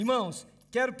Irmãos,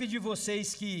 quero pedir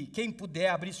vocês que, quem puder,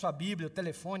 abrir sua Bíblia, o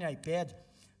telefone, iPad,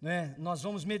 né? Nós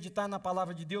vamos meditar na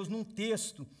palavra de Deus num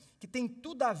texto que tem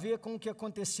tudo a ver com o que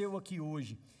aconteceu aqui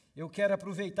hoje. Eu quero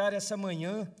aproveitar essa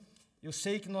manhã, eu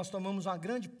sei que nós tomamos uma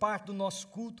grande parte do nosso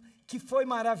culto, que foi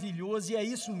maravilhoso, e é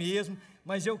isso mesmo,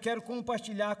 mas eu quero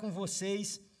compartilhar com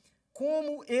vocês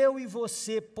como eu e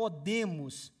você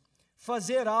podemos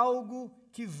fazer algo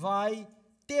que vai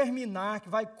terminar, que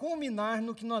vai culminar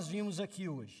no que nós vimos aqui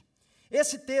hoje.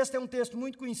 Esse texto é um texto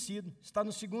muito conhecido, está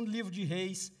no segundo livro de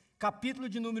Reis, capítulo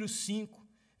de número 5,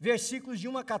 versículos de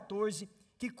 1 a 14,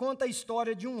 que conta a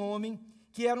história de um homem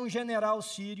que era um general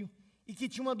sírio e que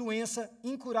tinha uma doença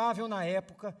incurável na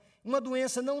época, uma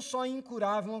doença não só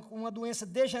incurável, uma doença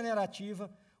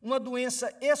degenerativa, uma doença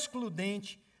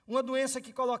excludente, uma doença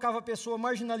que colocava a pessoa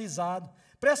marginalizada.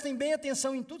 Prestem bem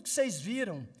atenção em tudo que vocês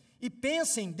viram e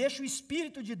pensem, deixe o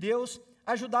Espírito de Deus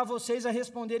ajudar vocês a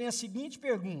responderem a seguinte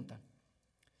pergunta: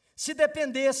 se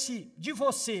dependesse de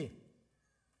você,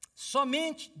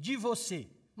 somente de você,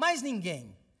 mais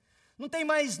ninguém, não tem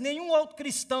mais nenhum outro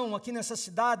cristão aqui nessa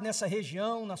cidade, nessa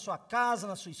região, na sua casa,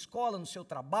 na sua escola, no seu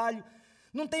trabalho,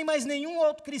 não tem mais nenhum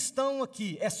outro cristão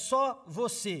aqui, é só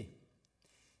você.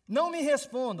 Não me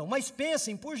respondam, mas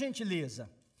pensem, por gentileza,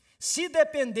 se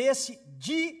dependesse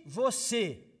de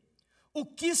você, o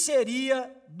que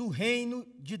seria do reino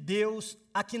de Deus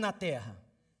aqui na terra?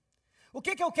 O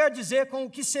que eu quero dizer com o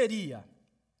que seria?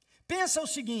 Pensa o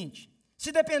seguinte,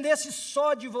 se dependesse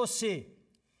só de você,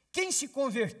 quem se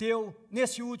converteu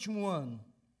nesse último ano?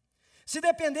 Se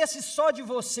dependesse só de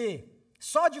você,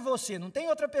 não tem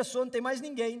outra pessoa, não tem mais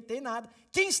ninguém, não tem nada.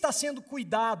 Quem está sendo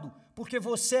cuidado porque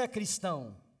você é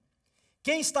cristão?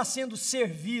 Quem está sendo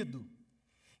servido?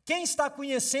 Quem está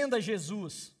conhecendo a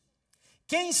Jesus?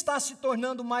 Quem está se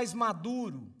tornando mais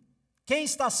maduro? Quem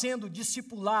está sendo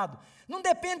discipulado? Não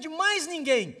depende de mais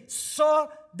ninguém, só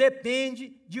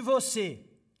depende de você.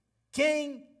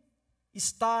 Quem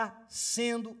está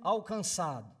sendo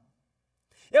alcançado?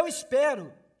 Eu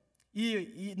espero,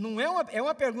 e não é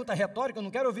uma pergunta retórica, eu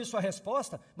não quero ouvir sua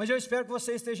resposta, mas eu espero que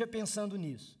você esteja pensando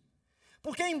nisso.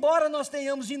 Porque embora nós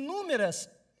tenhamos inúmeras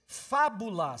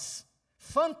fábulas,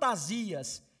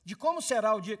 fantasias, de como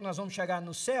será o dia que nós vamos chegar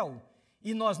no céu,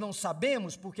 e nós não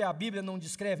sabemos, porque a Bíblia não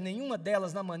descreve nenhuma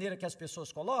delas na maneira que as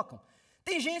pessoas colocam,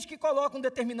 tem gente que coloca um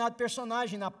determinado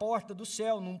personagem na porta do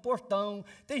céu, num portão,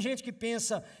 tem gente que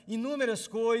pensa inúmeras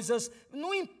coisas,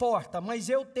 não importa, mas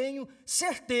eu tenho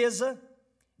certeza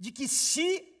de que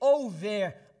se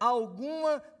houver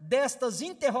alguma destas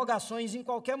interrogações, em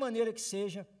qualquer maneira que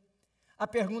seja, a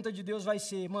pergunta de Deus vai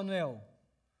ser: Manuel,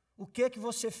 o que é que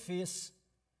você fez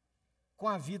com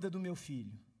a vida do meu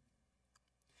filho?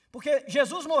 Porque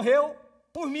Jesus morreu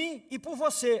por mim e por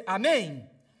você,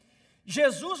 amém?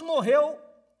 Jesus morreu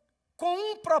com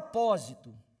um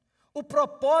propósito, o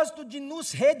propósito de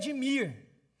nos redimir,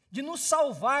 de nos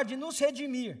salvar, de nos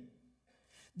redimir.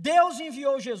 Deus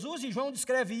enviou Jesus, e João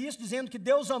descreve isso, dizendo que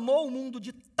Deus amou o mundo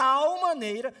de tal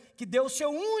maneira que deu o seu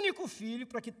único Filho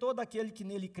para que todo aquele que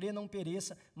nele crê não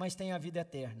pereça, mas tenha a vida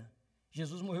eterna.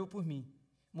 Jesus morreu por mim,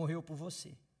 morreu por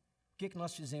você. O que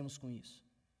nós fizemos com isso?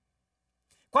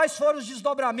 Quais foram os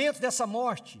desdobramentos dessa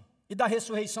morte e da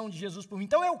ressurreição de Jesus por mim?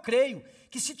 Então eu creio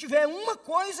que se tiver uma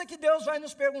coisa que Deus vai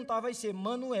nos perguntar, vai ser: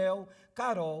 Manuel,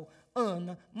 Carol,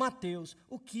 Ana, Mateus,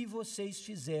 o que vocês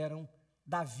fizeram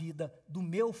da vida do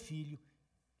meu filho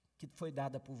que foi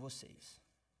dada por vocês?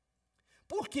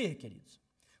 Por quê, queridos?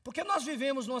 Porque nós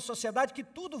vivemos numa sociedade que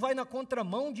tudo vai na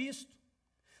contramão disto.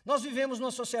 Nós vivemos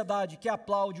numa sociedade que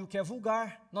aplaude o que é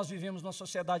vulgar, nós vivemos numa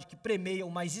sociedade que premia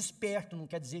o mais esperto, não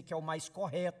quer dizer que é o mais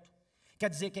correto, quer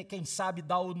dizer que é quem sabe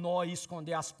dar o nó e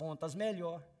esconder as pontas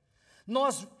melhor.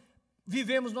 Nós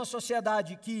vivemos numa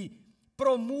sociedade que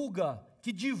promulga,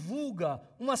 que divulga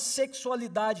uma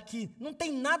sexualidade que não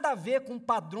tem nada a ver com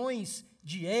padrões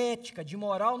de ética, de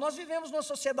moral. Nós vivemos numa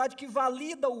sociedade que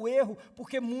valida o erro,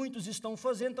 porque muitos estão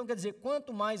fazendo. Então, quer dizer,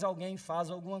 quanto mais alguém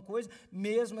faz alguma coisa,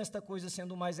 mesmo esta coisa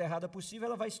sendo o mais errada possível,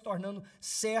 ela vai se tornando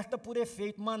certa por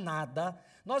efeito manada.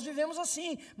 Nós vivemos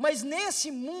assim, mas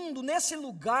nesse mundo, nesse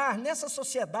lugar, nessa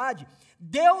sociedade,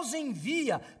 Deus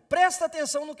envia, presta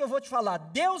atenção no que eu vou te falar,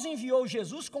 Deus enviou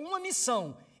Jesus com uma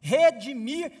missão: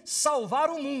 redimir,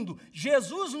 salvar o mundo.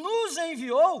 Jesus nos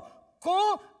enviou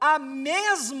com a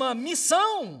mesma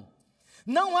missão.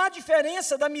 Não há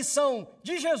diferença da missão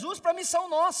de Jesus para a missão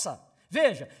nossa.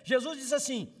 Veja, Jesus diz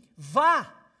assim: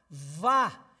 vá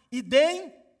e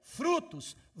deem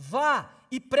frutos. Vá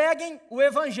e preguem o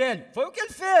evangelho. Foi o que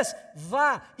ele fez.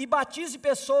 Vá e batize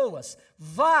pessoas.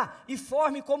 Vá e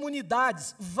forme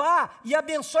comunidades. Vá e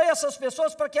abençoe essas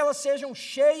pessoas para que elas sejam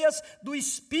cheias do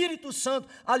Espírito Santo.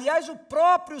 Aliás, o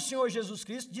próprio Senhor Jesus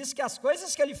Cristo disse que as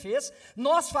coisas que ele fez,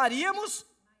 nós faríamos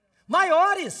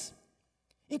maiores.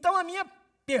 Então, a minha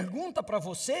pergunta para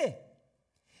você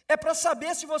é para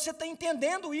saber se você está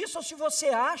entendendo isso ou se você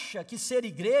acha que ser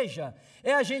igreja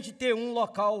é a gente ter um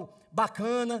local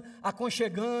bacana,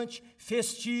 aconchegante,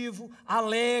 festivo,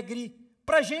 alegre,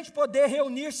 para a gente poder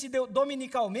reunir-se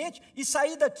dominicalmente e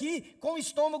sair daqui com o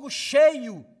estômago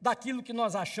cheio daquilo que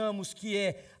nós achamos que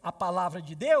é a palavra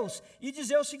de Deus e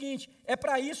dizer o seguinte: é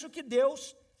para isso que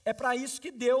Deus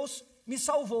me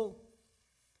salvou.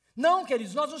 Não,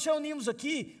 queridos, nós nos reunimos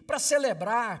aqui para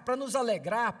celebrar, para nos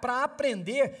alegrar, para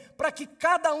aprender, para que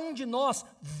cada um de nós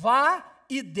vá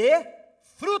e dê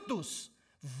frutos,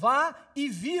 vá e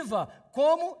viva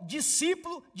como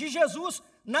discípulo de Jesus,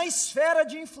 na esfera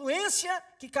de influência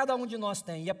que cada um de nós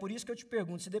tem. E é por isso que eu te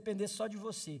pergunto, se dependesse só de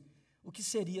você, o que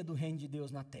seria do reino de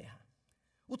Deus na terra?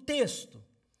 O texto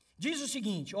diz o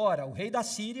seguinte: ora, o rei da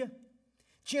Síria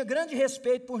tinha grande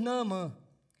respeito por Naamã,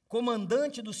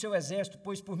 comandante do seu exército,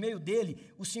 pois por meio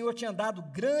dele o Senhor tinha dado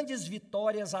grandes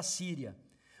vitórias à Síria.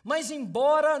 Mas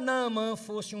embora Naamã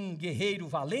fosse um guerreiro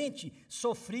valente,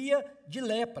 sofria de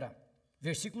lepra.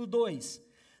 Versículo 2.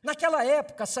 Naquela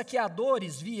época,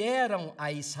 saqueadores vieram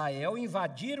a Israel,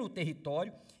 invadiram o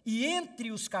território, e entre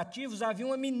os cativos havia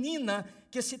uma menina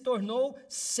que se tornou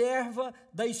serva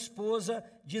da esposa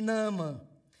de Naamã.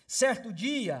 Certo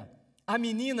dia, a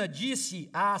menina disse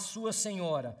à sua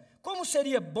senhora: como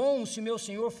seria bom se meu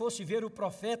senhor fosse ver o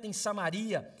profeta em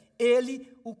Samaria,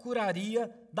 ele o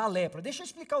curaria da lepra. Deixa eu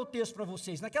explicar o texto para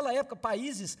vocês. Naquela época,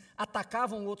 países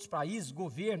atacavam outros países,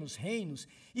 governos, reinos,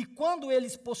 e quando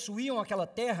eles possuíam aquela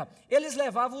terra, eles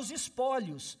levavam os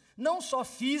espólios, não só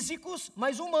físicos,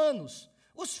 mas humanos.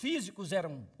 Os físicos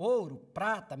eram ouro,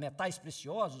 prata, metais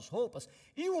preciosos, roupas,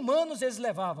 e humanos eles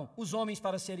levavam os homens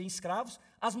para serem escravos,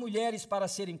 as mulheres para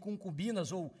serem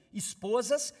concubinas ou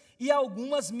esposas, e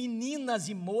algumas meninas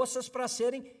e moças para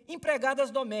serem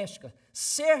empregadas domésticas,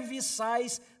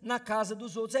 serviçais na casa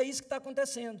dos outros. É isso que está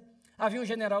acontecendo. Havia um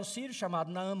general sírio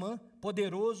chamado Naamã,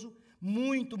 poderoso,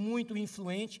 muito, muito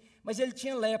influente, mas ele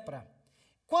tinha lepra.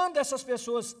 Quando essas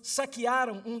pessoas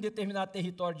saquearam um determinado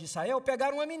território de Israel,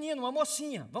 pegaram uma menina, uma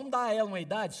mocinha, vamos dar a ela uma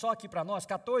idade, só aqui para nós,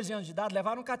 14 anos de idade,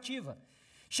 levaram cativa.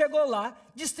 Chegou lá,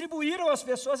 distribuíram as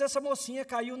pessoas, essa mocinha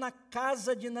caiu na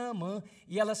casa de Naamã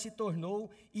e ela se tornou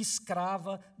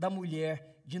escrava da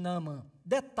mulher de Naamã.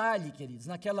 Detalhe, queridos,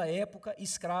 naquela época,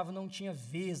 escravo não tinha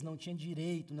vez, não tinha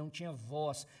direito, não tinha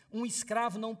voz. Um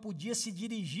escravo não podia se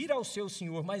dirigir ao seu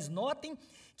senhor, mas notem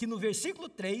que no versículo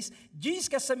 3, diz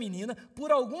que essa menina,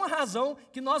 por alguma razão,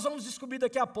 que nós vamos descobrir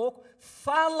daqui a pouco,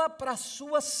 fala para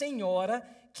sua senhora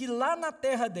que lá na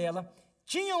terra dela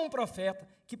tinha um profeta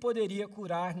que poderia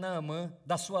curar Naamã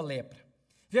da sua lepra.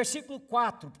 Versículo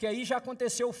 4, porque aí já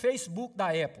aconteceu o Facebook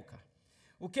da época.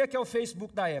 O que é o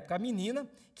Facebook da época? A menina,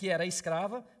 que era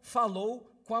escrava,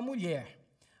 falou com a mulher.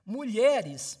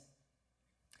 Mulheres,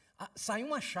 saiu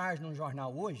uma charge num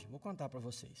jornal hoje, vou contar para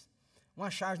vocês. Uma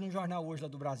charge num jornal hoje lá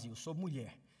do Brasil, sobre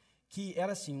mulher, que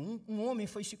era assim, um homem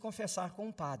foi se confessar com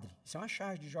um padre. Isso é uma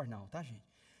charge de jornal, tá, gente?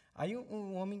 Aí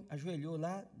um homem ajoelhou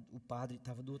lá, o padre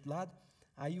estava do outro lado,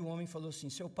 aí o homem falou assim: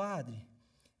 seu padre,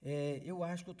 eu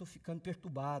acho que eu estou ficando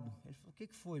perturbado. Ele falou: o que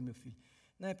foi, meu filho?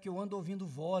 Não, é porque eu ando ouvindo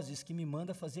vozes que me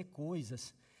mandam fazer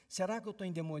coisas. Será que eu estou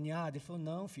endemoniado? Ele falou: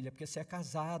 não, filho, é porque você é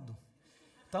casado.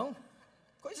 Então,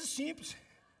 coisa simples,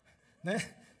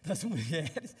 né, das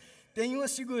mulheres. Tem uma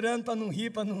segurando para não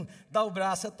rir, para não dar o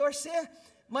braço a torcer.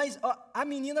 Mas a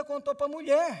menina contou para a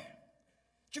mulher.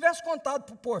 Tivesse contado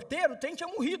para o porteiro, o trem tinha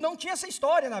morrido. Não tinha essa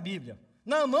história na Bíblia.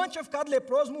 Naamã tinha ficado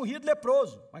leproso, morrido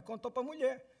leproso. Mas contou para a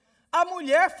mulher. A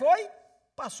mulher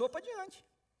passou para diante.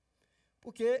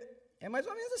 Porque é mais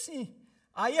ou menos assim.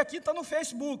 Aí aqui está no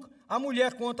Facebook. A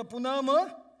mulher conta para o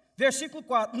Naamã, versículo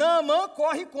 4. Naamã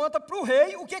corre e conta para o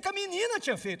rei o que a menina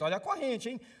tinha feito. Olha a corrente,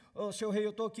 hein? Ô, seu rei,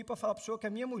 eu estou aqui para falar para o senhor que a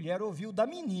minha mulher ouviu da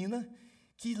menina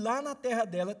que lá na terra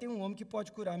dela tem um homem que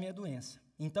pode curar a minha doença.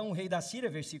 Então o rei da Síria,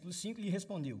 versículo 5, lhe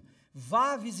respondeu: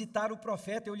 vá visitar o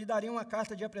profeta, eu lhe darei uma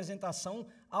carta de apresentação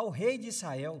ao rei de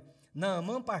Israel.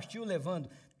 Naamã partiu levando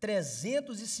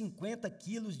 350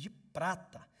 quilos de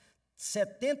prata,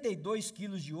 72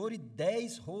 quilos de ouro e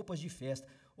 10 roupas de festa.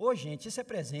 Ô, gente, isso é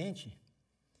presente.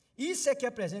 Isso é que é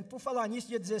presente. Por falar nisso,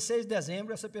 dia 16 de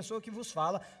dezembro, essa pessoa que vos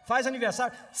fala faz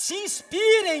aniversário. Se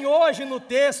inspirem hoje no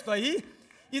texto aí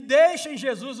E deixem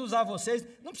Jesus usar vocês.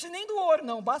 Não precisa nem do ouro,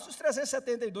 não. Basta os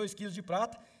 372 quilos de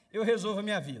prata, eu resolvo a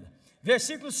minha vida.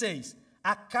 Versículo 6.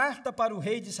 A carta para o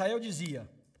rei de Israel dizia: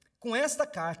 com esta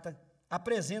carta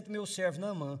apresento meu servo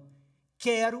Naamã,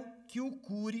 quero que o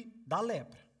cure da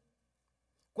lepra.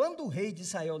 Quando o rei de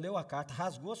Israel leu a carta,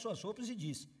 rasgou as suas roupas e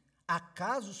disse: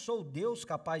 acaso sou Deus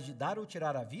capaz de dar ou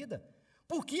tirar a vida?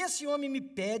 Por que esse homem me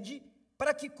pede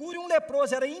para que cure um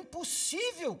leproso? Era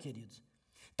impossível, queridos.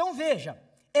 Então veja,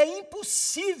 é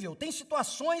impossível, tem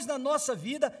situações na nossa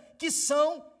vida que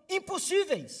são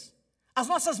impossíveis. As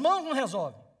nossas mãos não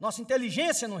resolvem, nossa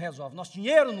inteligência não resolve, nosso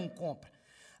dinheiro não compra,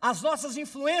 as nossas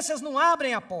influências não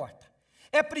abrem a porta.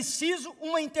 É preciso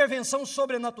uma intervenção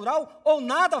sobrenatural ou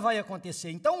nada vai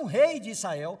acontecer. Então o rei de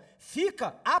Israel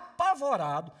fica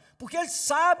apavorado, porque ele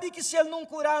sabe que se ele não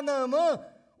curar Naamã,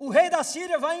 o rei da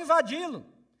Síria vai invadi-lo,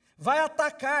 vai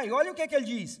atacar. E olha o que ele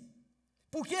diz: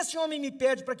 por que esse homem me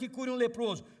pede para que cure um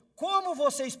leproso? Como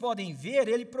vocês podem ver,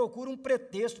 ele procura um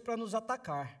pretexto para nos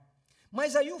atacar.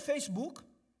 Mas aí o Facebook,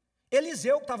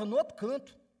 Eliseu, que estava no outro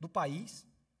canto do país,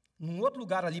 num outro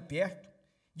lugar ali perto,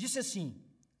 disse assim: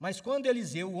 mas quando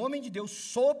Eliseu, o homem de Deus,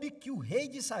 soube que o rei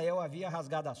de Israel havia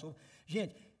rasgado a roupa.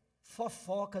 Gente,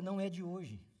 fofoca não é de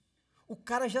hoje. O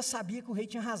cara já sabia que o rei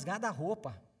tinha rasgado a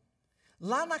roupa.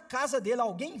 Lá na casa dele,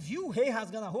 alguém viu o rei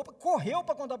rasgando a roupa, correu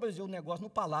para contar para Eliseu: o negócio no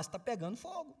palácio está pegando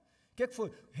fogo. O que foi?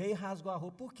 O rei rasgou a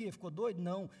roupa. Por quê? Ficou doido?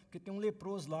 Não, porque tem um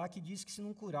leproso lá que diz que se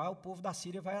não curar, o povo da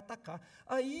Síria vai atacar.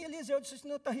 Aí Eliseu disse: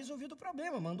 não, está resolvido o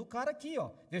problema, manda o cara aqui,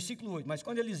 ó. Versículo 8, mas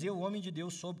quando Eliseu, o homem de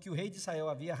Deus, soube que o rei de Israel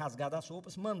havia rasgado as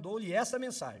roupas, mandou-lhe essa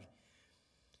mensagem: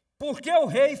 por que o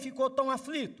rei ficou tão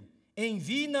aflito?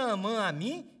 Envie Naamã a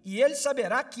mim, e ele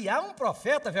saberá que há um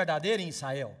profeta verdadeiro em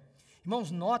Israel.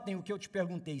 Irmãos, notem o que eu te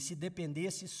perguntei: se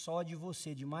dependesse só de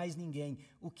você, de mais ninguém,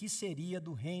 o que seria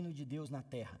do reino de Deus na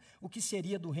terra? O que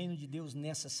seria do reino de Deus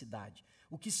nessa cidade?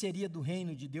 O que seria do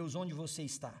reino de Deus onde você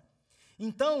está?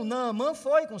 Então, Naamã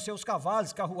foi com seus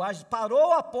cavalos, carruagens,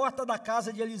 parou à porta da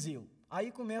casa de Eliseu.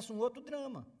 Aí começa um outro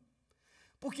drama.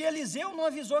 Porque Eliseu não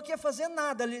avisou que ia fazer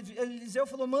nada. Eliseu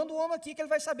falou: manda o homem aqui que ele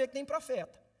vai saber que tem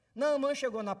profeta. Naamã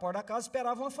chegou na porta da casa,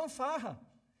 esperava uma fanfarra,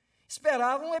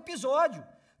 esperava um episódio.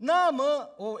 Naamã,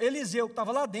 ou Eliseu, que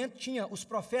estava lá dentro, os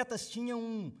profetas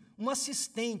tinham um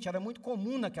assistente, era muito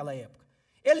comum naquela época.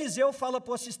 Eliseu fala para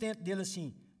o assistente dele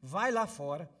assim: vai lá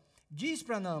fora, diz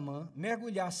para Naamã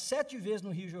mergulhar 7 vezes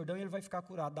no Rio Jordão e ele vai ficar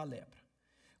curado da lepra.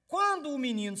 Quando o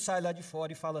menino sai lá de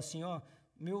fora e fala assim: ó,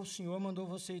 meu senhor mandou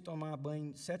você ir tomar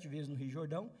banho 7 vezes no Rio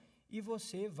Jordão e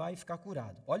você vai ficar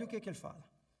curado. Olha o que ele fala.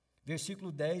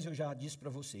 Versículo 10 eu já disse para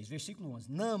vocês. Versículo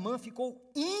 11. Naamã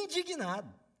ficou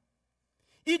indignado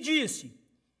e disse: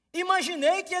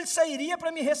 imaginei que ele sairia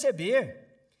para me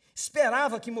receber,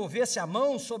 esperava que movesse a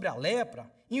mão sobre a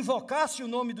lepra, invocasse o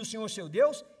nome do Senhor seu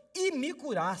Deus e me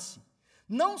curasse.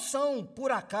 Não são,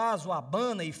 por acaso,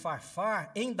 Abana e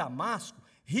Farfar, em Damasco,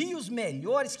 rios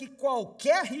melhores que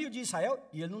qualquer rio de Israel?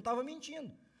 E ele não estava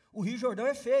mentindo. O Rio Jordão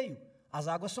é feio, as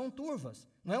águas são turvas,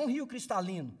 não é um rio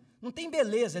cristalino, não tem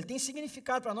beleza, ele tem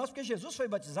significado para nós, porque Jesus foi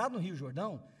batizado no Rio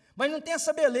Jordão, mas não tem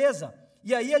essa beleza.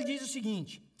 E aí ele diz o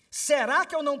seguinte: será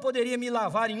que eu não poderia me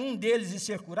lavar em um deles e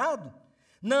ser curado?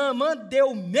 Naamã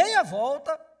deu meia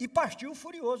volta e partiu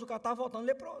furioso. O cara estava voltando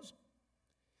leproso,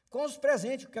 com os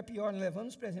presentes, o que é pior, levando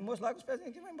os presentes. Moço, larga os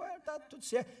presentes aqui, vai embora, está tudo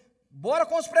certo. Bora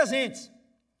com os presentes.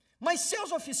 Mas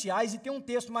seus oficiais, e tem um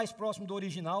texto mais próximo do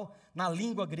original, na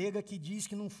língua grega, que diz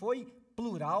que não foi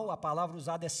plural, a palavra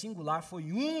usada é singular,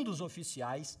 foi um dos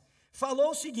oficiais,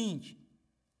 falou o seguinte: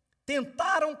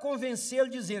 tentaram convencê-lo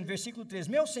dizendo, versículo 3,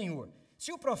 meu senhor,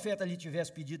 se o profeta lhe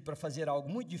tivesse pedido para fazer algo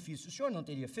muito difícil, o senhor não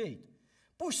teria feito?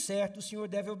 Por certo, o senhor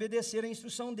deve obedecer à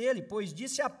instrução dele, pois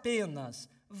disse apenas: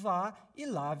 vá e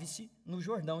lave-se no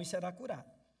Jordão e será curado.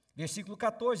 Versículo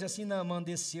 14, assim Naamã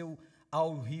desceu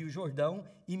ao rio Jordão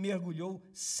e mergulhou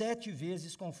 7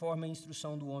 vezes conforme a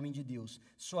instrução do homem de Deus.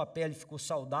 Sua pele ficou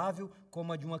saudável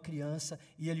como a de uma criança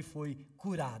e ele foi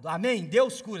curado. Amém?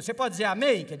 Deus cura. Você pode dizer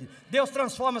amém, querido? Deus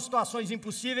transforma situações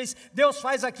impossíveis, Deus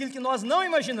faz aquilo que nós não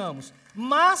imaginamos.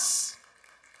 Mas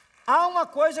há uma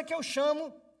coisa que eu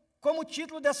chamo como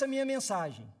título dessa minha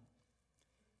mensagem: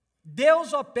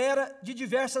 Deus opera de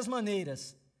diversas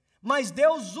maneiras, mas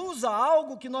Deus usa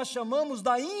algo que nós chamamos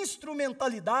da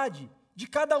instrumentalidade de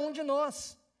cada um de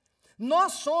nós.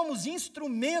 Nós somos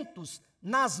instrumentos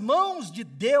nas mãos de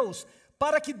Deus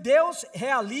para que Deus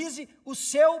realize o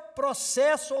seu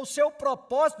processo ou o seu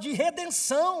propósito de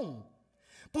redenção.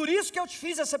 Por isso que eu te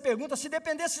fiz essa pergunta: se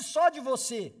dependesse só de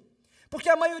você. Porque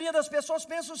a maioria das pessoas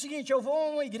pensa o seguinte: eu vou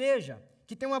a uma igreja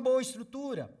que tem uma boa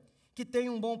estrutura, que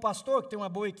tenho um bom pastor, que tenho uma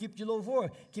boa equipe de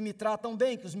louvor, que me tratam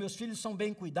bem, que os meus filhos são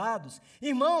bem cuidados.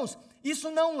 Irmãos,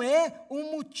 isso não é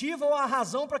um motivo ou a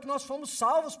razão para que nós fomos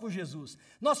salvos por Jesus.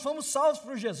 Nós fomos salvos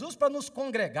por Jesus para nos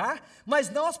congregar, mas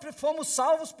nós fomos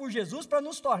salvos por Jesus para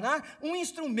nos tornar um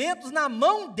instrumento na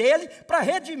mão dele para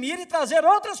redimir e trazer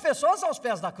outras pessoas aos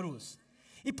pés da cruz.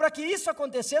 E para que isso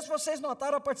acontecesse, vocês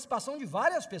notaram a participação de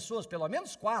várias pessoas, pelo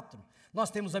menos 4.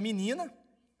 Nós temos a menina,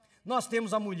 nós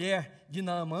temos a mulher de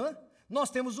Naamã, nós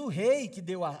temos o rei que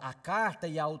deu a carta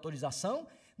e a autorização,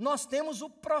 nós temos o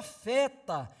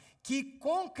profeta que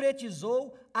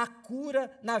concretizou a cura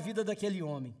na vida daquele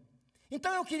homem.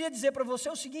 Então eu queria dizer para você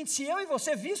o seguinte: se eu e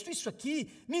você, visto isso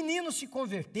aqui, meninos se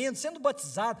convertendo, sendo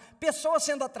batizados, pessoas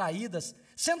sendo atraídas,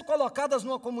 sendo colocadas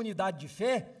numa comunidade de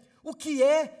fé, o que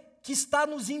é que está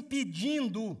nos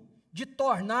impedindo de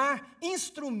tornar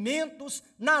instrumentos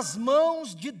nas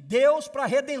mãos de Deus para a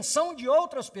redenção de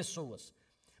outras pessoas?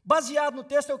 Baseado no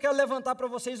texto, eu quero levantar para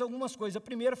vocês algumas coisas. A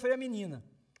primeira foi a menina.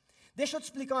 Deixa eu te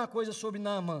explicar uma coisa sobre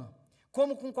Naamã.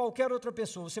 Como com qualquer outra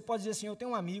pessoa, você pode dizer assim: eu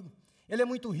tenho um amigo, ele é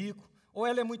muito rico, ou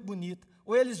ela é muito bonita,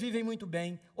 ou eles vivem muito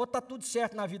bem, ou está tudo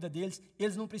certo na vida deles,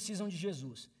 eles não precisam de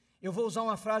Jesus. Eu vou usar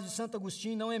uma frase de Santo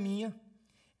Agostinho, não é minha.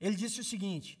 Ele disse o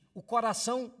seguinte: o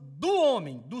coração do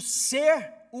homem, do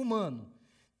ser humano,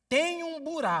 tem um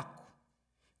buraco,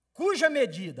 cuja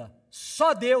medida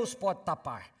só Deus pode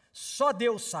tapar, só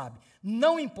Deus sabe,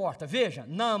 não importa. Veja,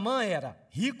 Naamã era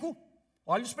rico,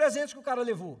 olha os presentes que o cara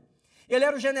levou, ele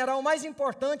era o general mais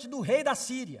importante do rei da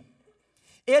Síria,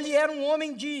 ele era um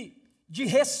homem de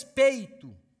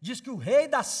respeito, diz que o rei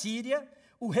da Síria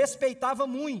o respeitava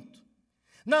muito.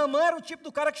 Naamã era o tipo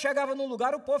do cara que chegava num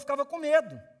lugar, o povo ficava com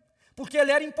medo, porque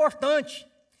ele era importante.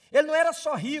 Ele não era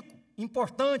só rico,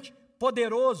 importante,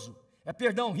 poderoso,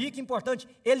 rico e importante,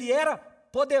 ele era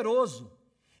poderoso.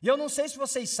 E eu não sei se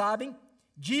vocês sabem,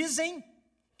 dizem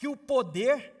que o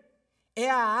poder é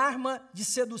a arma de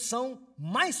sedução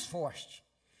mais forte.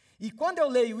 E quando eu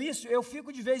leio isso, eu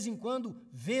fico de vez em quando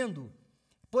vendo,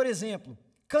 por exemplo,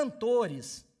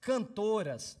 cantores,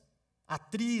 cantoras,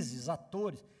 atrizes,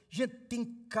 atores. Gente, tem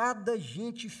cada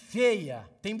gente feia,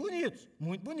 tem bonitos,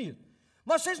 muito bonito.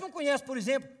 Mas vocês não conhecem, por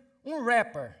exemplo, um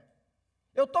rapper.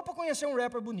 Eu estou para conhecer um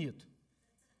rapper bonito,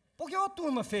 porque é uma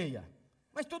turma feia,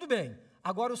 mas tudo bem.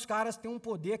 Agora os caras têm um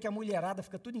poder que a mulherada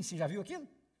fica tudo em si. Já viu aquilo?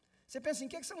 Você pensa assim: o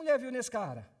que essa mulher viu nesse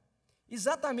cara?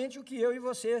 Exatamente o que eu e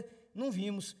você não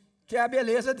vimos, que é a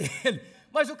beleza dele.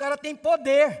 Mas o cara tem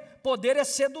poder, poder é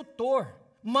sedutor,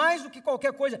 mais do que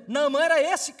qualquer coisa. Naamã era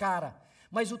esse cara.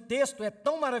 Mas o texto é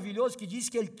tão maravilhoso que diz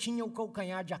que ele tinha o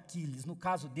calcanhar de Aquiles. No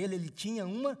caso dele, ele tinha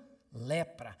uma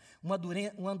lepra, uma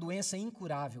doença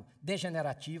incurável,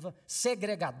 degenerativa,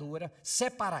 segregadora,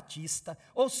 separatista,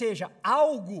 ou seja,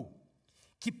 algo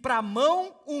que para a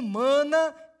mão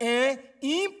humana é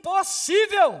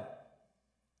impossível.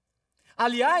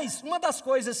 Aliás, uma das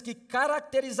coisas que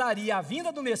caracterizaria a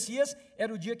vinda do Messias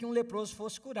era o dia que um leproso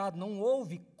fosse curado. Não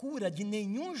houve cura de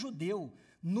nenhum judeu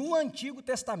no Antigo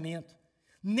Testamento.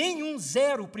 Nenhum,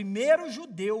 zero, o primeiro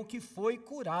judeu que foi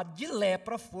curado de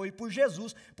lepra foi por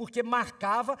Jesus, porque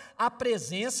marcava a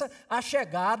presença, a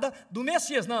chegada do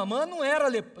Messias. Naamã não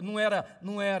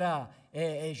era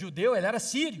judeu, ele era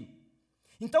sírio.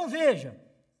 Então veja,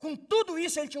 com tudo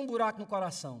isso ele tinha um buraco no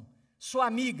coração. Sua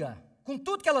amiga, com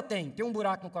tudo que ela tem um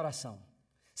buraco no coração.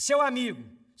 Seu amigo,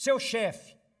 seu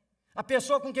chefe, a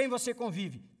pessoa com quem você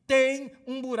convive, tem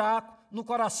um buraco no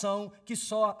coração que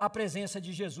só a presença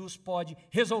de Jesus pode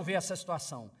resolver essa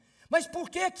situação. Mas por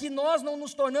que nós não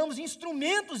nos tornamos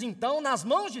instrumentos, então, nas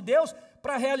mãos de Deus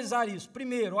para realizar isso?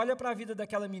 Primeiro, olha para a vida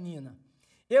daquela menina.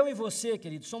 Eu e você,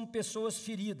 queridos, somos pessoas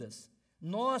feridas.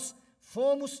 Nós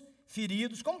fomos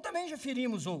feridos, como também já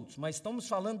ferimos outros, mas estamos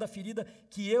falando da ferida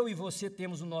que eu e você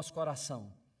temos no nosso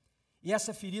coração. E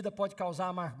essa ferida pode causar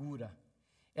amargura,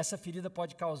 essa ferida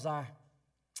pode causar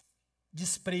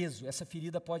desprezo, essa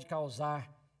ferida pode causar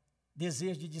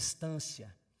desejo de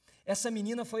distância. Essa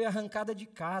menina foi arrancada de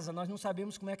casa, nós não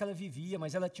sabemos como é que ela vivia,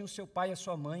 mas ela tinha o seu pai e a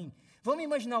sua mãe. Vamos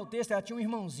imaginar o texto, ela tinha um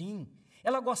irmãozinho,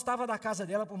 ela gostava da casa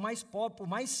dela, por mais pobre, por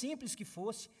mais simples que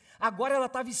fosse. Agora ela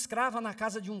estava escrava na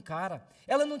casa de um cara,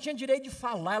 ela não tinha direito de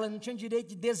falar, ela não tinha direito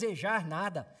de desejar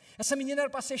nada. Essa menina era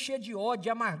para ser cheia de ódio, de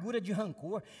amargura, de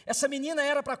rancor. Essa menina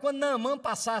era para quando Naamã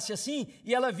passasse assim,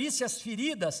 e ela visse as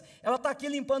feridas, ela está aqui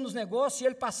limpando os negócios, e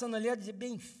ele passando ali, ela dizia: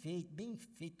 bem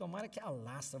feito, tomara que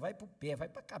alastra, vai para o pé, vai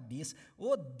para a cabeça.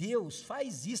 Oh Deus,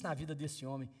 faz isso na vida desse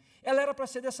homem. Ela era para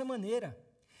ser dessa maneira.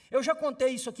 Eu já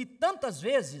contei isso aqui tantas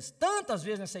vezes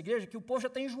nessa igreja, que o povo já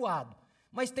está enjoado.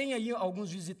 Mas tem aí alguns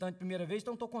visitantes de primeira vez,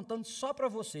 então estou contando só para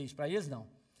vocês, para eles não.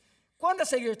 Quando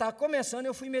essa igreja estava começando,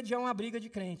 eu fui mediar uma briga de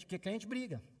crente, porque crente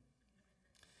briga.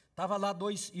 Estava lá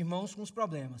 2 irmãos com os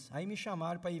problemas. Aí me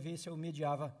chamaram para ir ver se eu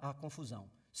mediava a confusão.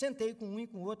 Sentei com um e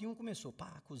com o outro, e um começou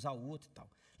a acusar o outro e tal.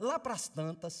 Lá para as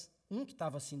tantas, um que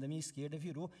estava assim da minha esquerda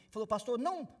virou e falou: pastor,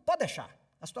 não, pode deixar.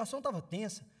 A situação estava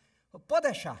tensa. Falou, pode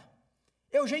deixar.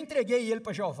 Eu já entreguei ele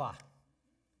para Jeová.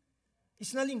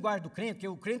 Isso na linguagem do crente, porque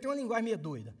o crente tem uma linguagem meio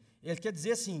doida. Ele quer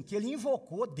dizer assim, que ele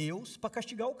invocou Deus para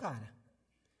castigar o cara.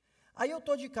 Aí eu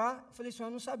estou de cá, falei assim, eu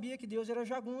não sabia que Deus era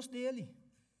jagunço dele.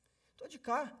 Estou de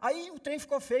cá. Aí o trem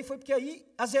ficou feio, foi porque aí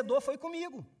azedou, foi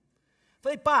comigo.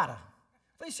 Falei, para.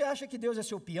 Falei, você acha que Deus é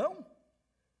seu peão?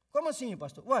 Como assim,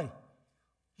 pastor? Uai,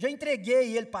 já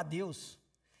entreguei ele para Deus.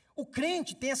 O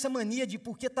crente tem essa mania de,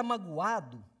 porque está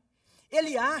magoado,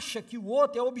 ele acha que o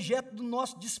outro é objeto do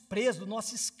nosso desprezo, do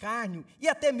nosso escárnio, e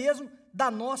até mesmo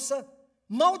da nossa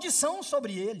maldição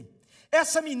sobre ele.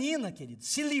 Essa menina, querido,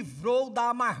 se livrou da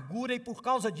amargura, e por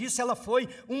causa disso ela foi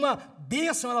uma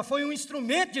bênção, ela foi um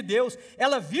instrumento de Deus.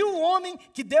 Ela viu o homem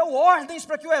que deu ordens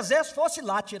para que o exército fosse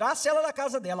lá, tirasse ela da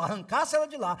casa dela, arrancasse ela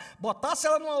de lá, botasse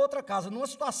ela numa outra casa, numa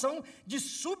situação de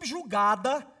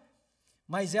subjugada,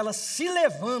 mas ela se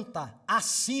levanta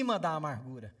acima da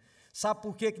amargura. Sabe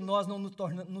por que nós não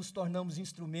nos tornamos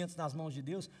instrumentos nas mãos de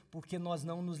Deus? Porque nós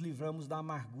não nos livramos da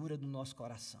amargura do nosso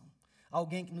coração.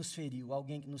 Alguém que nos feriu,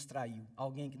 alguém que nos traiu,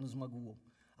 alguém que nos magoou,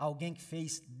 alguém que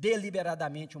fez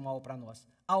deliberadamente o mal para nós,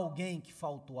 alguém que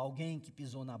faltou, alguém que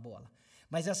pisou na bola.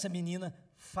 Mas essa menina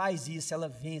faz isso, ela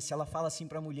vence, ela fala assim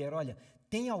para a mulher, olha,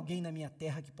 tem alguém na minha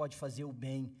terra que pode fazer o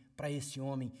bem para esse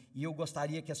homem, e eu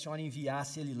gostaria que a senhora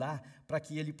enviasse ele lá, para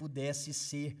que ele pudesse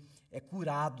ser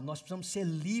curado. Nós precisamos ser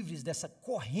livres dessa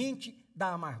corrente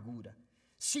da amargura.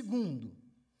 Segundo,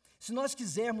 se nós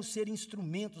quisermos ser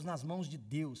instrumentos nas mãos de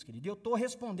Deus, querido, eu estou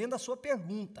respondendo a sua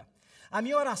pergunta. A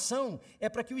minha oração é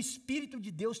para que o Espírito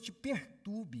de Deus te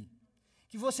perturbe,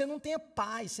 que você não tenha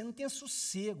paz, você não tenha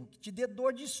sossego, que te dê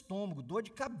dor de estômago, dor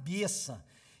de cabeça,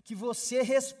 que você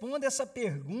responda essa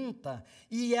pergunta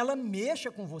e ela mexa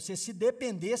com você. Se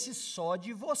dependesse só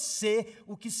de você,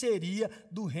 o que seria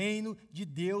do reino de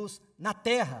Deus na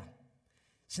terra?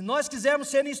 Se nós quisermos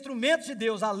ser instrumentos de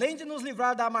Deus, além de nos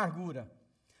livrar da amargura,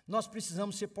 nós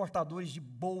precisamos ser portadores de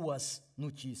boas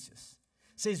notícias.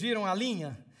 Vocês viram a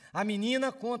linha? A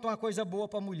menina conta uma coisa boa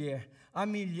para a mulher,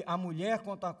 a mulher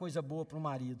conta uma coisa boa para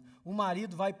o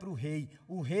marido vai para o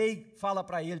rei fala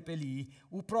para ele ir,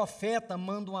 o profeta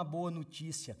manda uma boa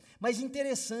notícia. Mas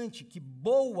interessante que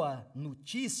boa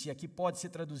notícia, que pode ser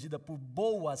traduzida por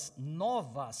boas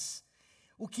novas,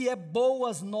 o que é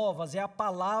boas novas? É a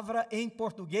palavra em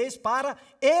português para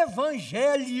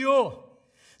evangelho.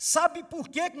 Sabe por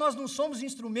que nós não somos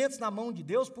instrumentos na mão de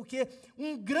Deus? Porque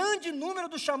um grande número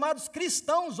dos chamados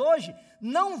cristãos hoje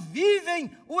não vivem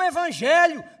o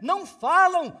Evangelho, não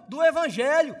falam do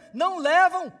Evangelho, não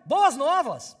levam boas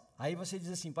novas. Aí você diz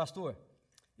assim, pastor,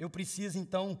 eu preciso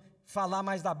então falar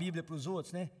mais da Bíblia para os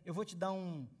outros, né? Eu vou te dar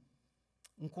um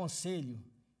conselho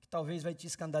que talvez vai te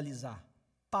escandalizar.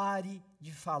 Pare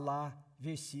de falar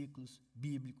versículos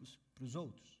bíblicos para os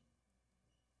outros.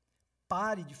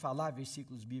 Pare de falar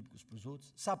versículos bíblicos para os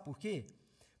outros. Sabe por quê?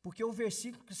 Porque o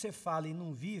versículo que você fala e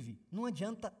não vive, não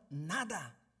adianta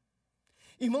nada.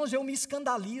 Irmãos, eu me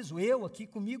escandalizo, eu aqui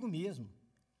comigo mesmo.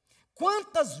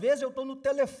 Quantas vezes eu estou no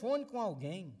telefone com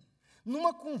alguém,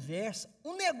 numa conversa,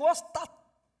 o negócio está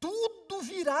tudo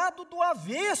virado do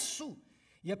avesso.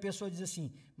 E a pessoa diz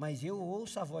assim, mas eu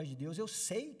ouço a voz de Deus, eu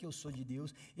sei que eu sou de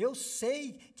Deus, eu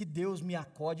sei que Deus me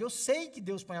acode, eu sei que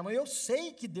Deus põe a mão, eu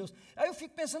sei que Deus... Aí eu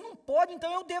fico pensando, não pode,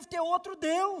 então eu devo ter outro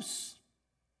Deus.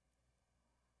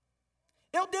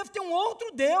 Eu devo ter um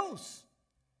outro Deus.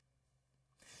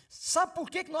 Sabe por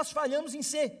que nós falhamos em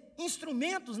ser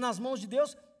instrumentos nas mãos de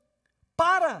Deus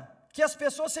para que as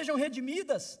pessoas sejam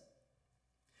redimidas?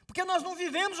 Porque nós não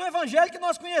vivemos o evangelho que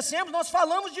nós conhecemos, nós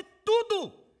falamos de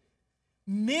tudo,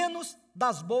 menos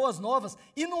das boas novas,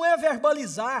 e não é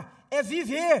verbalizar, é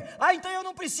viver. Então eu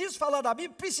não preciso falar da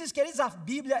Bíblia, preciso, queridos, a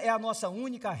Bíblia é a nossa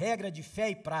única regra de fé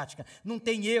e prática, não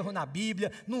tem erro na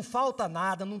Bíblia, não falta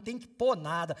nada, não tem que pôr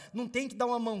nada, não tem que dar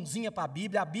uma mãozinha para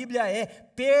a Bíblia é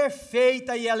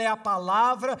perfeita e ela é a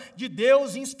palavra de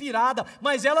Deus inspirada,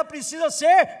 mas ela precisa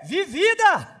ser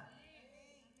vivida.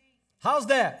 How's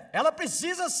that? Ela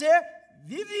precisa ser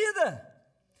vivida.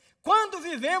 Quando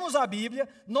vivemos a Bíblia,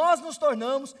 nós nos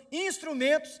tornamos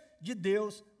instrumentos de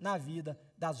Deus na vida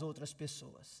das outras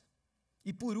pessoas.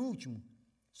 E por último,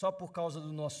 só por causa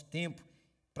do nosso tempo,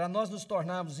 para nós nos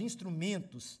tornarmos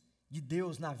instrumentos de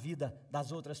Deus na vida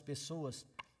das outras pessoas,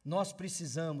 nós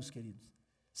precisamos, queridos,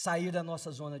 sair da nossa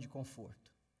zona de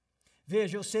conforto.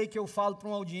 Veja, eu sei que eu falo para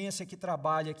uma audiência que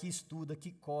trabalha, que estuda,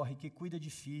 que corre, que cuida de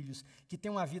filhos, que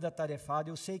tem uma vida atarefada.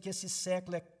 Eu sei que esse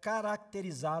século é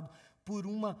caracterizado por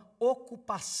uma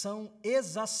ocupação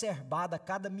exacerbada.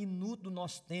 Cada minuto do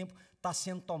nosso tempo está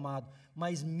sendo tomado.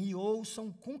 Mas me ouçam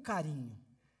com carinho.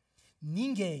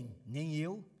 Ninguém, nem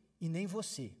eu e nem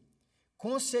você,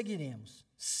 conseguiremos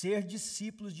ser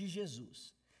discípulos de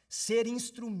Jesus, ser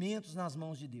instrumentos nas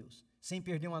mãos de Deus, sem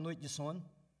perder uma noite de sono,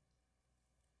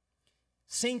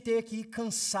 sem ter que ir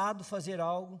cansado fazer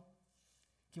algo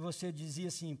que você dizia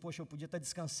assim, poxa, eu podia estar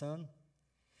descansando,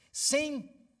 sem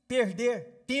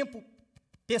perder tempo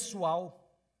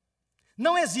pessoal.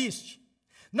 Não existe.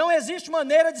 Não existe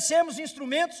maneira de sermos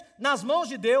instrumentos nas mãos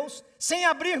de Deus sem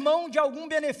abrir mão de algum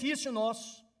benefício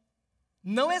nosso.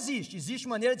 Não existe. Existe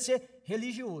maneira de ser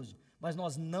religioso, mas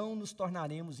nós não nos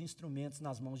tornaremos instrumentos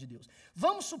nas mãos de Deus.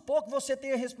 Vamos supor que você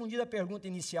tenha respondido a pergunta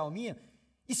inicial minha,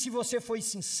 e se você foi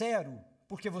sincero,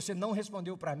 porque você não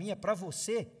respondeu para mim, é para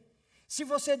você. Se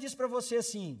você disse para você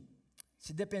assim,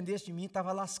 se dependesse de mim,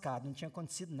 estava lascado, não tinha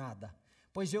acontecido nada.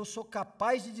 Pois eu sou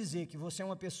capaz de dizer que você é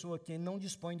uma pessoa que não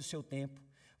dispõe do seu tempo,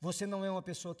 você não é uma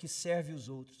pessoa que serve os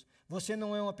outros, você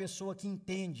não é uma pessoa que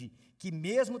entende que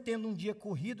mesmo tendo um dia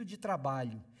corrido de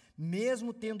trabalho,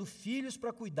 mesmo tendo filhos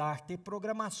para cuidar, ter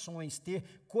programações,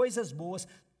 ter coisas boas,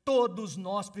 todos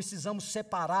nós precisamos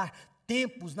separar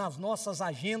tempos nas nossas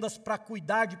agendas para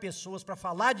cuidar de pessoas, para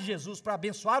falar de Jesus, para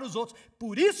abençoar os outros.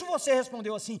 Por isso você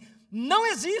respondeu assim, não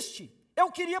existe. Eu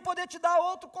queria poder te dar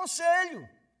outro conselho,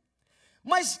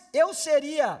 mas eu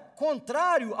seria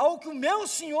contrário ao que o meu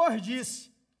Senhor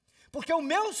disse. Porque o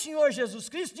meu Senhor Jesus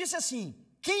Cristo disse assim,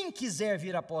 quem quiser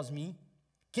vir após mim,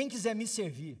 quem quiser me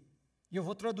servir, e eu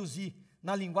vou traduzir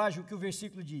na linguagem o que o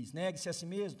versículo diz, negue-se a si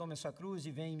mesmo, tome a sua cruz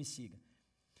e venha e me siga.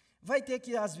 Vai ter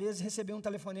que, às vezes, receber um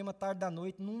telefonema tarde da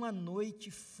noite, numa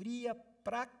noite fria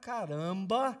pra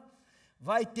caramba,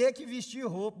 vai ter que vestir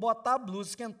roupa, botar a blusa,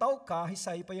 esquentar o carro e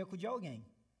sair para ir acudir alguém.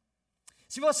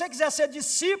 Se você quiser ser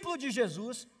discípulo de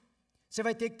Jesus, você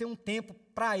vai ter que ter um tempo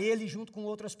para Ele junto com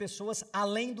outras pessoas,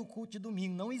 além do culto de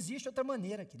domingo. Não existe outra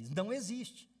maneira, queridos, não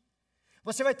existe.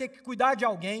 Você vai ter que cuidar de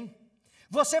alguém,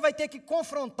 você vai ter que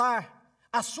confrontar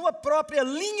a sua própria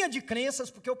linha de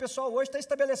crenças, porque o pessoal hoje está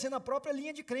estabelecendo a própria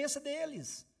linha de crença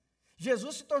deles.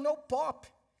 Jesus se tornou pop.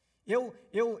 Eu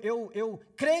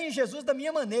creio em Jesus da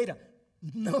minha maneira.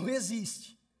 Não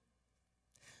existe.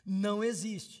 Não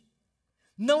existe.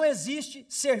 Não existe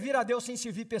servir a Deus sem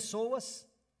servir pessoas.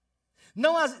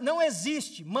 Não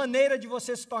existe maneira de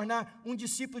você se tornar um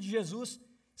discípulo de Jesus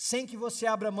sem que você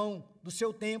abra mão do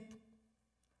seu tempo,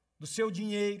 do seu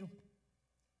dinheiro,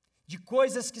 de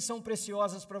coisas que são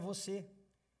preciosas para você.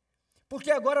 Porque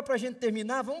agora, para a gente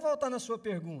terminar, vamos voltar na sua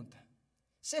pergunta.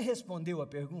 Você respondeu a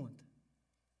pergunta?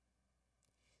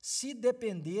 Se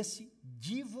dependesse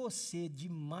de você, de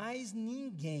mais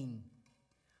ninguém,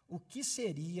 o que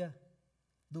seria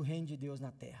do reino de Deus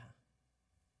na terra?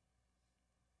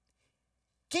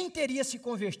 Quem teria se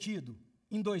convertido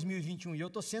em 2021? E eu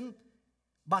estou sendo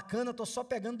bacana, estou só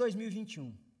pegando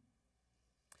 2021.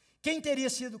 Quem teria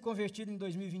sido convertido em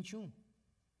 2021?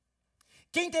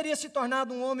 Quem teria se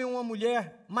tornado um homem ou uma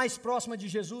mulher mais próxima de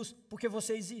Jesus porque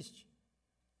você existe?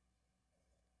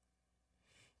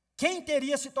 Quem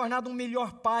teria se tornado um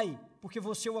melhor pai porque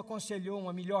você o aconselhou,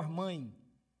 uma melhor mãe?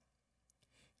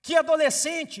 Que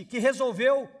adolescente que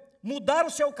resolveu mudar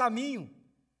o seu caminho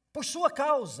por sua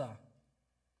causa?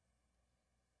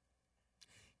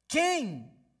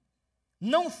 Quem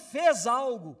não fez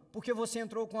algo porque você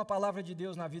entrou com a palavra de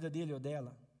Deus na vida dele ou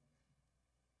dela?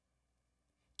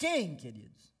 Quem,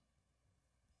 queridos?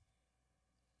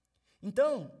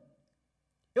 Então,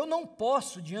 eu não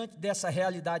posso, diante dessa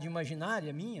realidade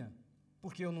imaginária minha,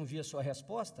 porque eu não vi a sua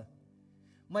resposta,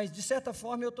 mas, de certa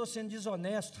forma, eu estou sendo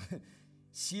desonesto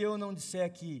se eu não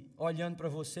disser que, olhando para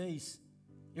vocês,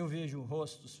 eu vejo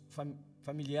rostos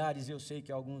familiares e eu sei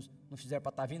que alguns não fizeram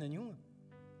patavina nenhuma.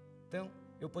 Então,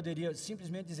 eu poderia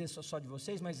simplesmente dizer só de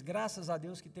vocês, mas graças a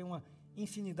Deus que tem uma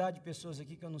infinidade de pessoas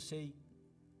aqui que eu não sei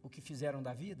o que fizeram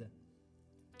da vida.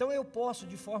 Então, eu posso,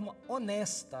 de forma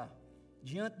honesta,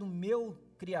 diante do meu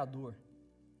Criador,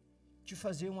 te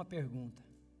fazer uma pergunta.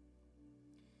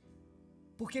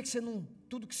 Por que você não,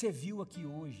 tudo que você viu aqui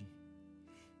hoje,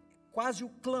 quase o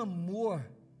clamor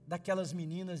daquelas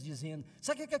meninas dizendo,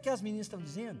 sabe o que aquelas meninas estão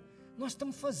dizendo? Nós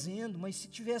estamos fazendo, mas se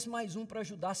tivesse mais um para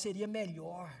ajudar, seria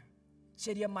melhor.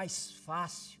 Seria mais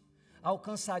fácil,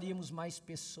 alcançaríamos mais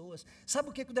pessoas. Sabe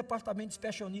o que o Departamento de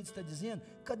Special Needs está dizendo?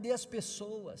 Cadê as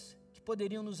pessoas que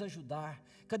poderiam nos ajudar?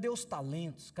 Cadê os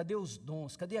talentos? Cadê os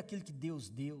dons? Cadê aquilo que Deus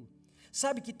deu?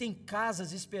 Sabe que tem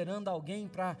casas esperando alguém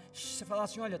para você falar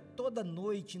assim, olha, toda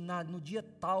noite, no dia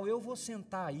tal, eu vou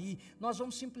sentar aí, nós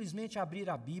vamos simplesmente abrir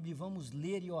a Bíblia e vamos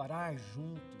ler e orar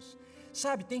juntos.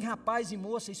 Sabe, tem rapaz e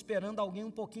moça esperando alguém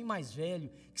um pouquinho mais velho,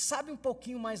 que sabe um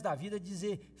pouquinho mais da vida,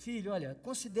 dizer, filho, olha,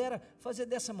 considera fazer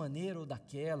dessa maneira ou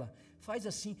daquela, faz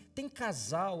assim. Tem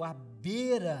casal à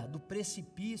beira do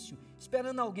precipício,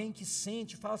 esperando alguém que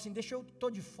sente, fala assim, deixa eu,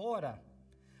 estou de fora,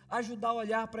 ajudar a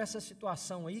olhar para essa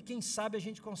situação aí, quem sabe a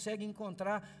gente consegue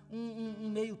encontrar um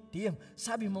meio termo.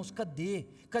 Sabe, irmãos, cadê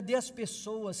as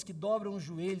pessoas que dobram os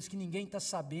joelhos, que ninguém está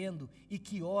sabendo, e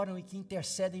que oram e que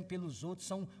intercedem pelos outros,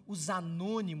 são os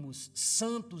anônimos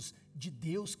santos de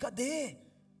Deus, cadê?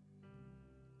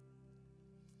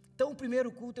 Então, o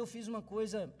primeiro culto eu fiz uma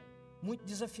coisa muito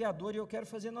desafiadora e eu quero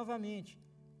fazer novamente.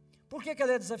 Por que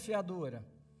ela é desafiadora?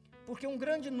 Porque um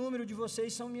grande número de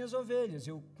vocês são minhas ovelhas,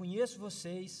 eu conheço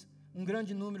vocês, um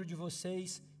grande número de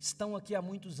vocês estão aqui há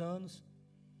muitos anos,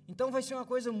 então vai ser uma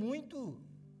coisa muito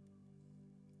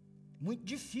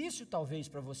difícil talvez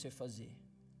para você fazer,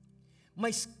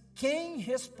 mas quem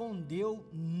respondeu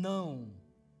não?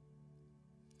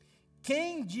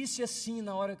 Quem disse assim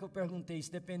na hora que eu perguntei,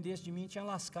 se dependesse de mim tinha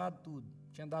lascado tudo,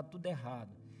 tinha dado tudo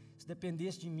errado, se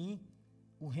dependesse de mim,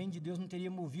 o reino de Deus não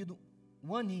teria movido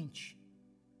 1 inch,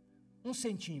 1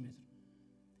 centímetro.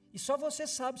 E só você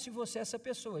sabe se você é essa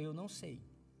pessoa, eu não sei.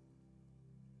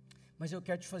 Mas eu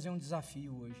quero te fazer um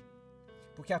desafio hoje.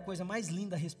 Porque a coisa mais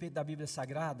linda a respeito da Bíblia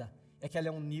Sagrada é que ela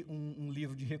é um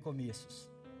livro de recomeços.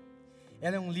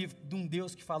 Ela é um livro de um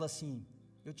Deus que fala assim,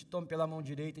 eu te tomo pela mão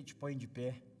direita e te ponho de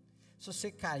pé. Se você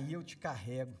cair, eu te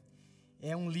carrego.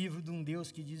 É um livro de um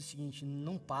Deus que diz o seguinte,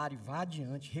 não pare, vá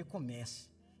adiante, recomece.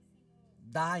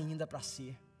 Dá ainda para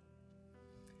ser.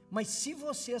 Mas se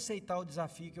você aceitar o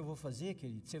desafio que eu vou fazer,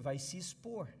 querido, você vai se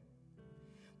expor.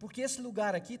 Porque esse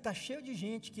lugar aqui está cheio de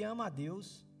gente que ama a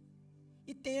Deus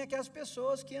e tem aquelas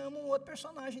pessoas que amam outro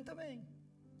personagem também.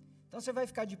 Então você vai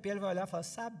ficar de pé e vai olhar e falar,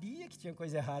 sabia que tinha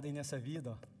coisa errada aí nessa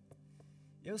vida, ó.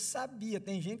 Eu sabia,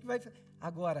 tem gente que vai...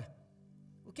 Agora,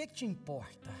 o que te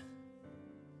importa?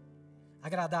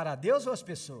 Agradar a Deus ou as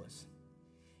pessoas?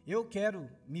 Eu quero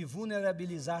me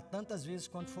vulnerabilizar tantas vezes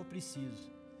quanto for preciso,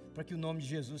 para que o nome de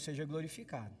Jesus seja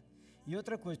glorificado. E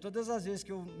outra coisa, todas as vezes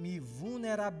que eu me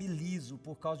vulnerabilizo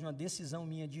por causa de uma decisão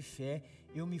minha de fé,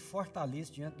 eu me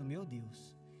fortaleço diante do meu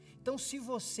Deus. Então, se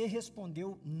você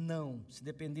respondeu não, se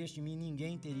dependesse de mim,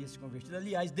 ninguém teria se convertido.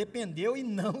 Aliás, dependeu e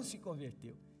não se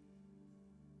converteu.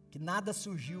 Que nada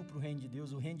surgiu para o reino de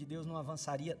Deus, o reino de Deus não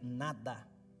avançaria nada.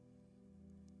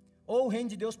 Ou o reino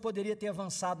de Deus poderia ter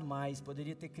avançado mais,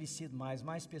 poderia ter crescido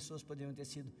mais pessoas poderiam ter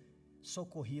sido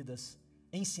socorridas,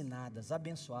 ensinadas,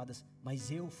 abençoadas,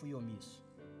 mas eu fui omisso,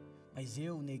 mas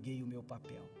eu neguei o meu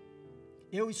papel,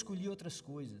 eu escolhi outras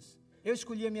coisas, eu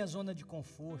escolhi a minha zona de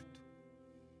conforto,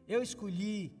 eu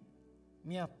escolhi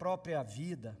minha própria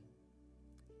vida.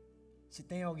 Se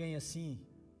tem alguém assim,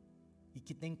 e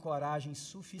que tem coragem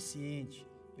suficiente,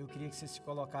 eu queria que você se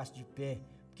colocasse de pé,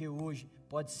 porque hoje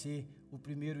pode ser o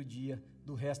primeiro dia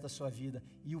do resto da sua vida,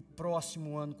 e o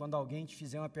próximo ano, quando alguém te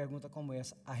fizer uma pergunta como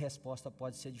essa, a resposta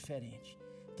pode ser diferente.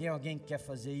 Tem alguém que quer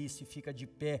fazer isso e fica de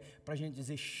pé para a gente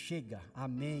dizer, chega,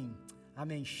 amém,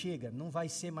 amém, chega, não vai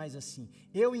ser mais assim.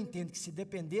 Eu entendo que se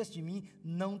dependesse de mim,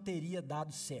 não teria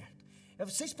dado certo.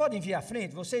 Vocês podem vir à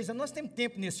frente, nós temos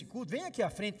tempo nesse culto, vem aqui à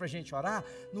frente para a gente orar.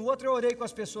 No outro eu orei com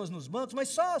as pessoas nos bancos, mas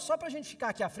só para a gente ficar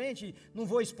aqui à frente, não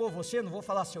vou expor você, não vou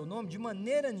falar seu nome de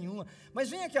maneira nenhuma,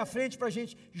 mas vem aqui à frente para a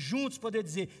gente juntos poder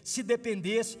dizer, se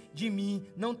dependesse de mim,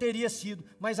 não teria sido,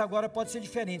 mas agora pode ser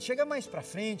diferente. Chega mais para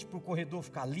frente, para o corredor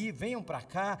ficar livre, venham para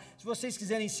cá, se vocês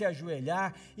quiserem se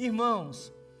ajoelhar.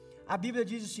 Irmãos, a Bíblia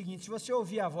diz o seguinte, se você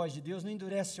ouvir a voz de Deus, não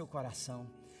endurece seu coração.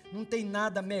 Não tem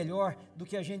nada melhor do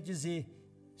que a gente dizer,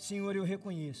 Senhor, eu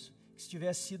reconheço que se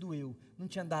tivesse sido eu, não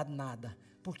tinha dado nada,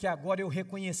 porque agora eu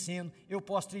reconhecendo, eu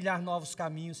posso trilhar novos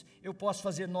caminhos, eu posso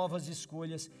fazer novas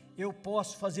escolhas, eu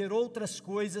posso fazer outras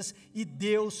coisas e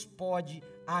Deus pode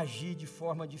agir de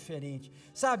forma diferente.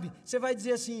 Sabe, você vai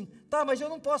dizer assim, tá, mas eu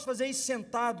não posso fazer isso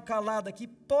sentado, calado aqui.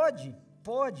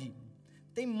 Pode,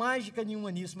 tem mágica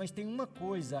nenhuma nisso, mas tem uma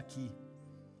coisa aqui,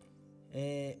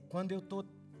 quando eu estou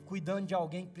cuidando de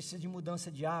alguém que precisa de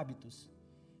mudança de hábitos,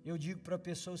 eu digo para a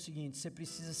pessoa o seguinte, você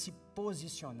precisa se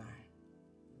posicionar.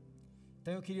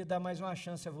 Então eu queria dar mais uma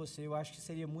chance a você, eu acho que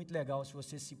seria muito legal se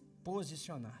você se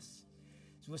posicionasse.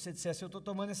 Se você dissesse, eu estou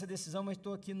tomando essa decisão, mas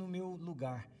estou aqui no meu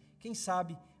lugar. Quem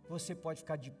sabe você pode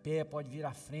ficar de pé, pode vir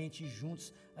à frente e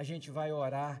juntos a gente vai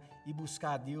orar e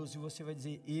buscar a Deus e você vai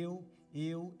dizer,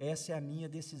 essa é a minha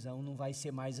decisão, não vai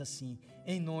ser mais assim,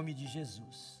 em nome de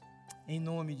Jesus, em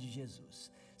nome de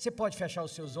Jesus. Você pode fechar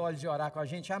os seus olhos e orar com a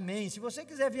gente? Amém. Se você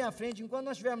quiser vir à frente, enquanto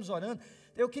nós estivermos orando,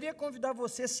 eu queria convidar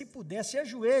você, se puder, se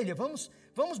ajoelha,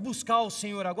 vamos buscar o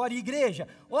Senhor agora. Igreja,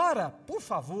 ora, por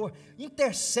favor,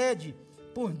 intercede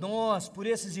por nós, por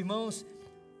esses irmãos,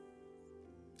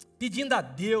 pedindo a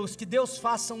Deus, que Deus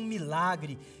faça um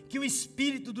milagre, que o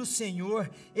Espírito do Senhor,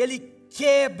 Ele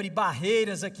quebre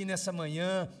barreiras aqui nessa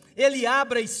manhã, Ele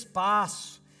abra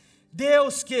espaço.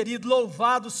 Deus querido,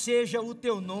 louvado seja o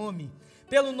Teu nome,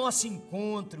 pelo nosso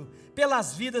encontro,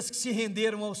 pelas vidas que se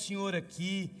renderam ao Senhor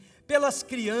aqui, pelas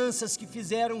crianças que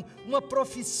fizeram uma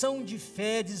profissão de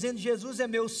fé, dizendo: Jesus é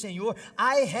meu Senhor,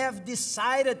 I have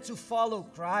decided to follow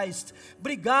Christ.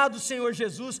 Obrigado, Senhor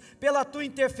Jesus, pela Tua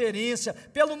interferência,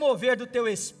 pelo mover do Teu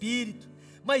Espírito.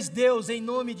 Mas Deus, em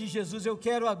nome de Jesus, eu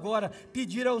quero agora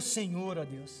pedir ao Senhor, ó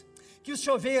Deus, que o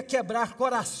Senhor venha quebrar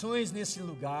corações nesse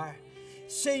lugar.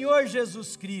 Senhor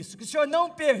Jesus Cristo, que o Senhor não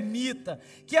permita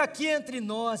que aqui entre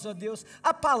nós, ó Deus,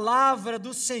 a palavra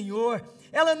do Senhor,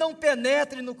 ela não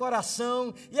penetre no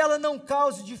coração, e ela não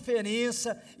cause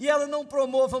diferença, e ela não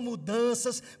promova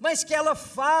mudanças, mas que ela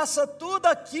faça tudo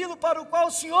aquilo para o qual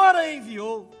o Senhor a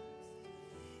enviou.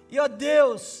 E ó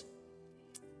Deus,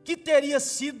 que teria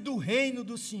sido do reino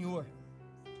do Senhor,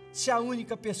 se a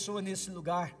única pessoa nesse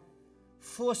lugar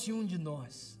fosse um de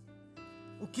nós?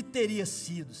 O que teria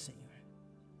sido, Senhor?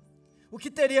 O que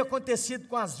teria acontecido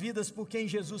com as vidas por quem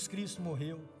Jesus Cristo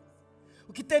morreu?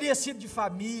 O que teria sido de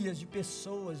famílias, de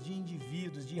pessoas, de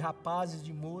indivíduos, de rapazes,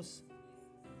 de moças?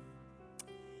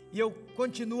 E eu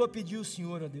continuo a pedir ao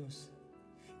Senhor, ó Deus,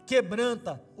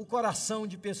 quebranta o coração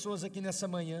de pessoas aqui nessa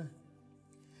manhã,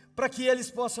 para que eles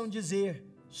possam dizer: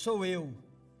 sou eu,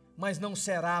 mas não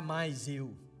será mais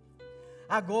eu.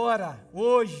 Agora,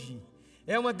 hoje,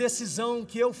 é uma decisão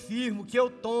que eu firmo, que eu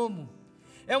tomo.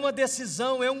 É uma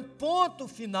decisão, é um ponto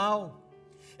final,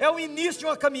 é o início de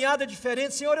uma caminhada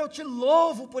diferente. Senhor, eu te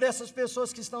louvo por essas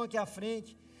pessoas que estão aqui à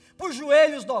frente, por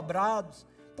joelhos dobrados,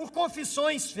 por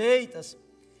confissões feitas,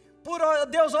 por,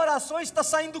 Deus, orações que estão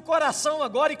saindo do coração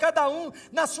agora, e cada um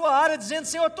na sua área dizendo: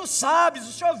 Senhor, Tu sabes,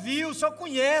 o Senhor viu, o Senhor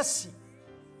conhece,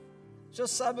 o Senhor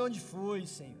sabe onde foi,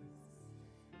 Senhor,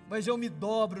 mas eu me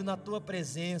dobro na Tua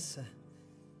presença,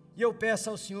 e eu peço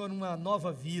ao Senhor uma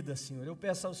nova vida, Senhor. Eu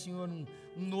peço ao Senhor um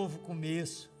novo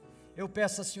começo. Eu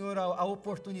peço ao Senhor a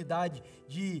oportunidade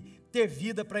de ter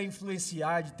vida para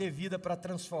influenciar, de ter vida para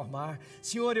transformar.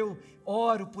 Senhor, eu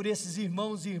oro por esses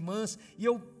irmãos e irmãs e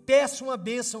eu peço uma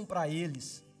bênção para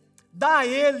eles. Dá a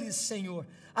eles, Senhor,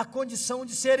 a condição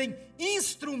de serem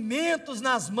instrumentos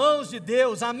nas mãos de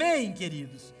Deus. Amém,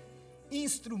 queridos?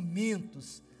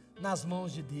 Instrumentos nas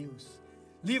mãos de Deus.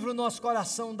 Livra o nosso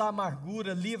coração da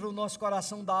amargura, livra o nosso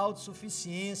coração da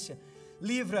autossuficiência,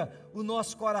 livra o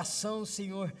nosso coração,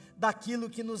 Senhor, daquilo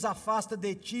que nos afasta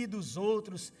de Ti e dos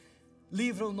outros.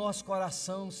 Livra o nosso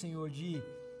coração, Senhor, de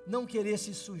não querer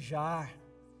se sujar,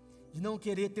 de não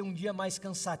querer ter um dia mais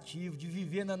cansativo, de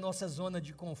viver na nossa zona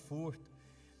de conforto,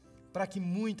 para que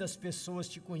muitas pessoas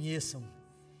Te conheçam.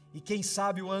 E quem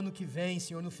sabe o ano que vem,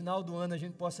 Senhor, no final do ano a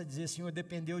gente possa dizer: Senhor,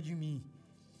 dependeu de mim.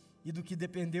 E do que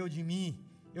dependeu de mim,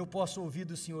 eu posso ouvir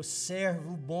do Senhor: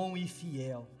 servo bom e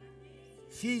fiel.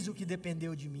 Fiz o que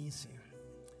dependeu de mim, Senhor.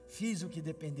 Fiz o que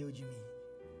dependeu de mim.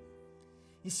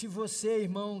 E se você,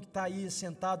 irmão, que está aí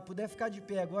sentado, puder ficar de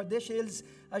pé agora, deixa eles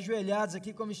ajoelhados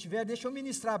aqui como estiver, deixa eu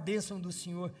ministrar a bênção do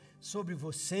Senhor sobre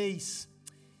vocês,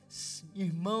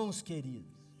 irmãos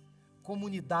queridos,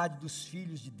 comunidade dos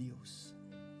filhos de Deus.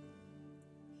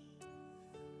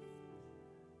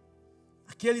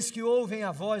 Aqueles que ouvem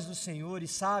a voz do Senhor e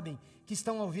sabem que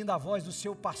estão ouvindo a voz do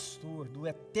seu pastor, do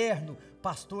eterno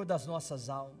pastor das nossas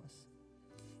almas.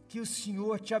 Que o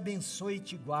Senhor te abençoe e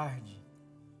te guarde.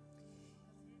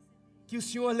 Que o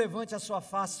Senhor levante a sua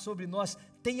face sobre nós,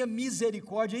 tenha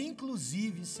misericórdia,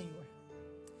 inclusive, Senhor,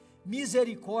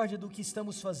 misericórdia do que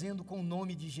estamos fazendo com o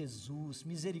nome de Jesus,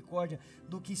 misericórdia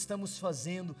do que estamos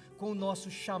fazendo com o nosso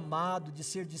chamado de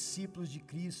ser discípulos de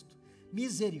Cristo.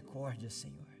 Misericórdia,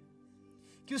 Senhor.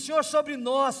 Que o Senhor sobre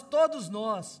nós, todos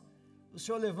nós, o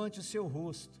Senhor levante o seu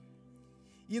rosto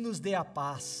e nos dê a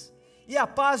paz. E a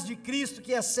paz de Cristo,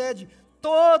 que excede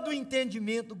todo o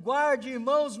entendimento, guarde,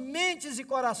 irmãos, mentes e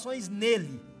corações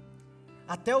nele,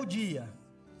 até o dia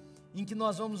em que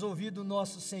nós vamos ouvir do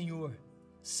nosso Senhor: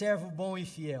 servo bom e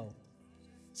fiel.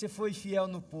 Você foi fiel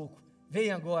no pouco,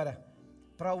 vem agora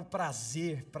para o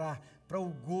prazer, para o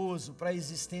gozo, para a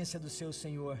existência do seu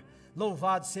Senhor.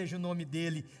 Louvado seja o nome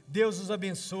dEle. Deus os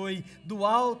abençoe do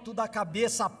alto da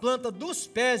cabeça à planta dos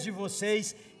pés de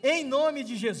vocês, em nome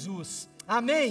de Jesus. Amém.